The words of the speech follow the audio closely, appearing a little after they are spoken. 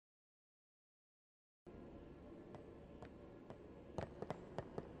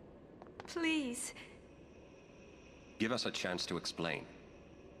please. Give us a chance to explain.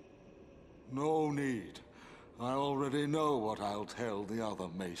 No need. I already know what I'll tell the other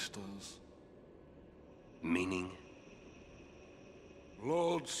maesters. Meaning?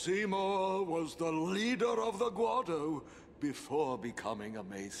 Lord Seymour was the leader of the Guado before becoming a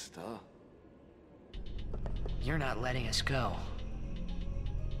maester. You're not letting us go.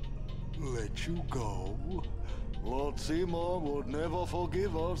 Let you go? Lord Seymour would never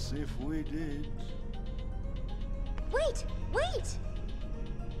forgive us if we did. Wait! Wait!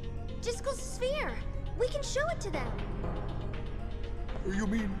 Jiskel's sphere! We can show it to them! You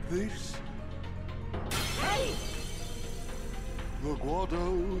mean this? Hey! The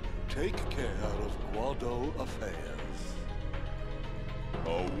Guado take care of Guado affairs.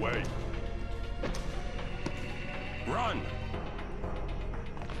 Oh, wait. Run!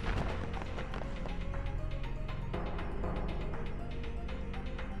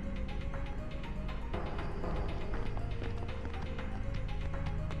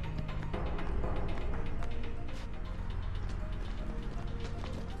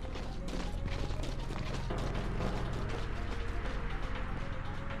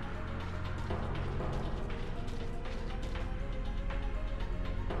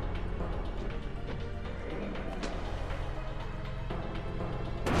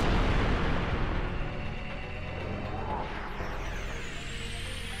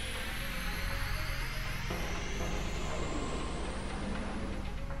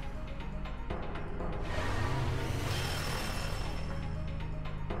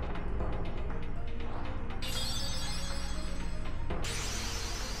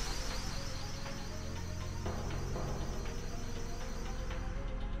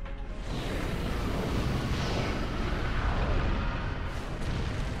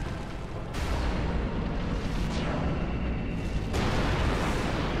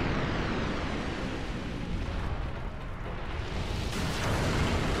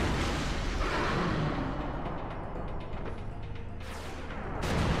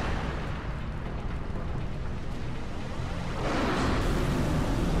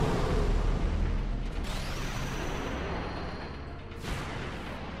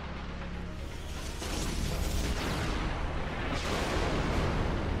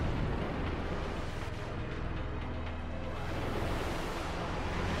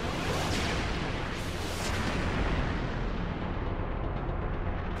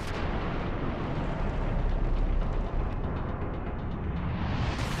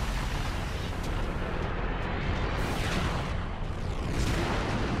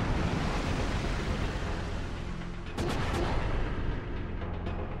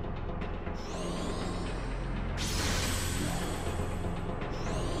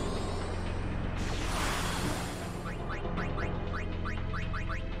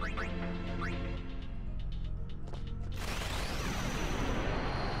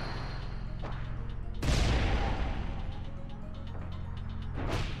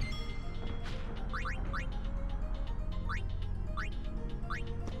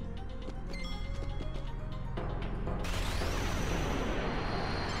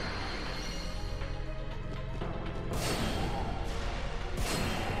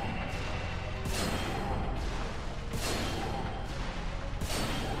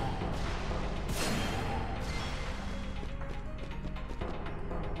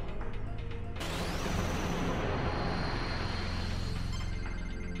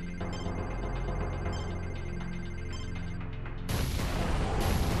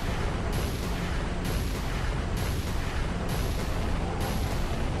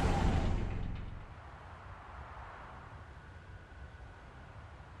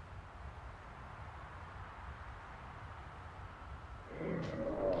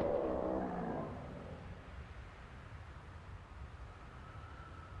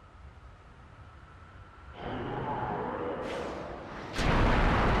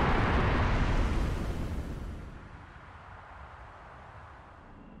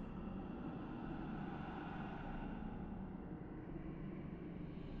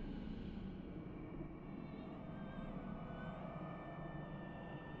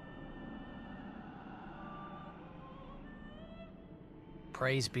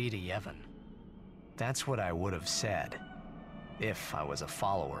 Praise be to Yevon. That's what I would have said, if I was a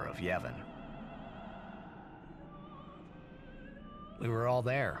follower of Yevon. We were all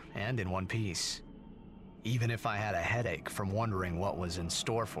there, and in one piece. Even if I had a headache from wondering what was in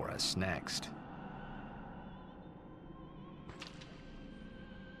store for us next.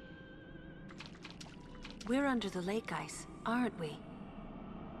 We're under the lake ice, aren't we?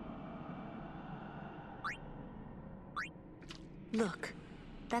 Look,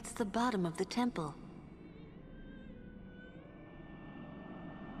 That's the bottom of the temple.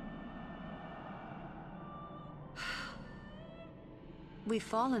 We've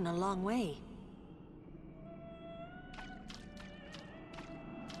fallen a long way.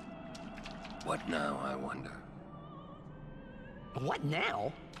 What now, I wonder? What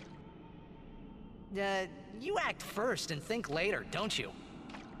now? You act first and think later, don't you?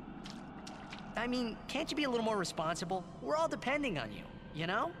 I mean, can't you be a little more responsible? We're all depending on you, you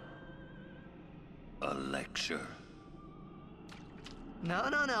know? A lecture?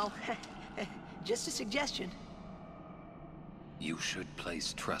 No. Just a suggestion. You should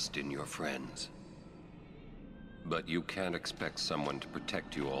place trust in your friends. But you can't expect someone to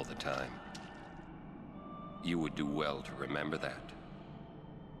protect you all the time. You would do well to remember that.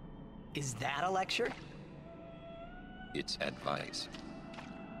 Is that a lecture? It's advice.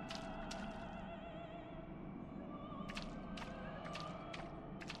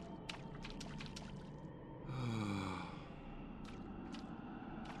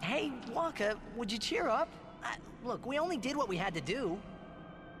 Hey, Waka, would you cheer up? Look, we only did what we had to do.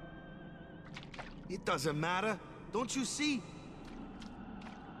 It doesn't matter. Don't you see?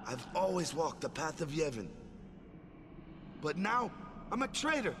 I've always walked the path of Yevon. But now, I'm a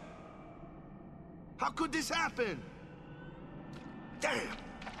traitor. How could this happen? Damn!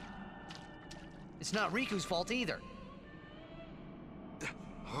 It's not Riku's fault either.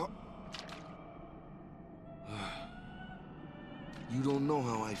 Huh? You don't know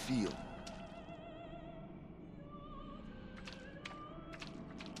how I feel.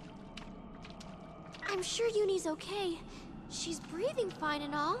 I'm sure Uni's okay. She's breathing fine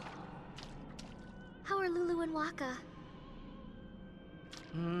and all. How are Lulu and Waka?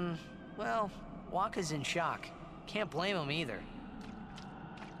 Well, Waka's in shock. Can't blame him either.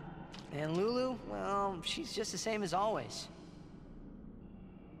 And Lulu, well, she's just the same as always.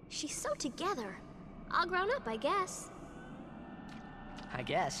 She's so together. All grown up, I guess. I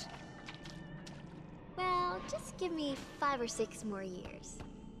guess. Well, just give me 5 or 6 more years.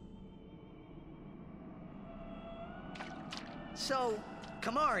 So,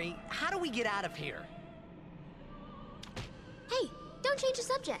 Kamari, how do we get out of here? Hey, don't change the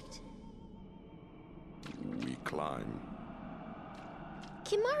subject. We climb.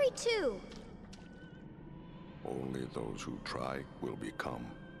 Kimari too. Only those who try will become.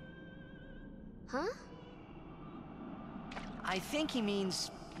 Huh? I think he means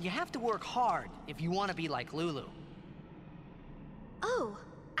you have to work hard if you want to be like Lulu. Oh,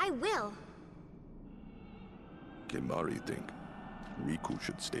 I will. Kimari think Riku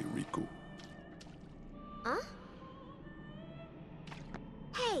should stay Riku. Huh?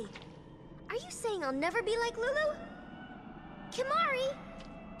 Hey, are you saying I'll never be like Lulu? Kimari!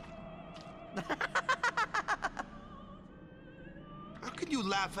 How can you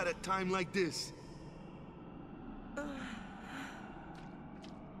laugh at a time like this?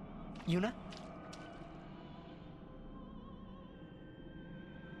 Yuna?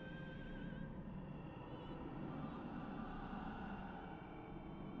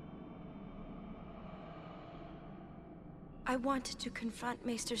 I wanted to confront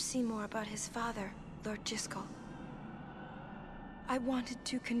Maester Seymour about his father, Lord Jyscal. I wanted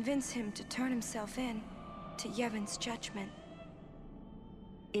to convince him to turn himself in to Yevon's judgment.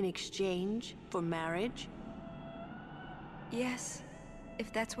 In exchange for marriage? Yes,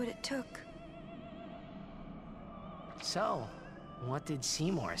 if that's what it took. So, what did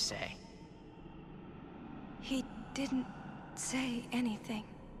Seymour say? He didn't say anything.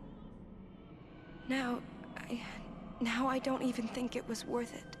 Now I don't even think it was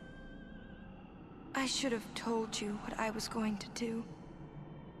worth it. I should have told you what I was going to do.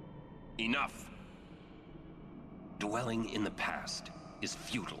 Enough! Dwelling in the past is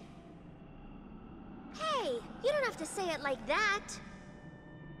futile. Hey, you don't have to say it like that.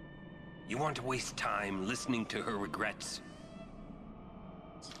 You want to waste time listening to her regrets?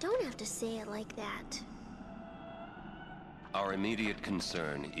 You don't have to say it like that. Our immediate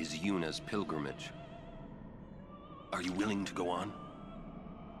concern is Yuna's pilgrimage. Are you willing to go on?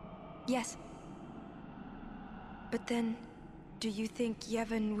 Yes. But then, do you think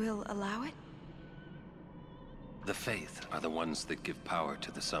Yevon will allow it? The Faith are the ones that give power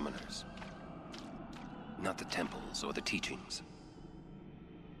to the summoners. Not the temples or the teachings.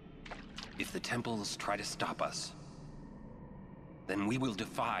 If the temples try to stop us, then we will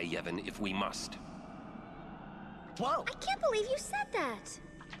defy Yevon if we must. Whoa! I can't believe you said that.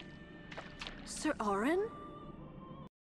 Sir Orin?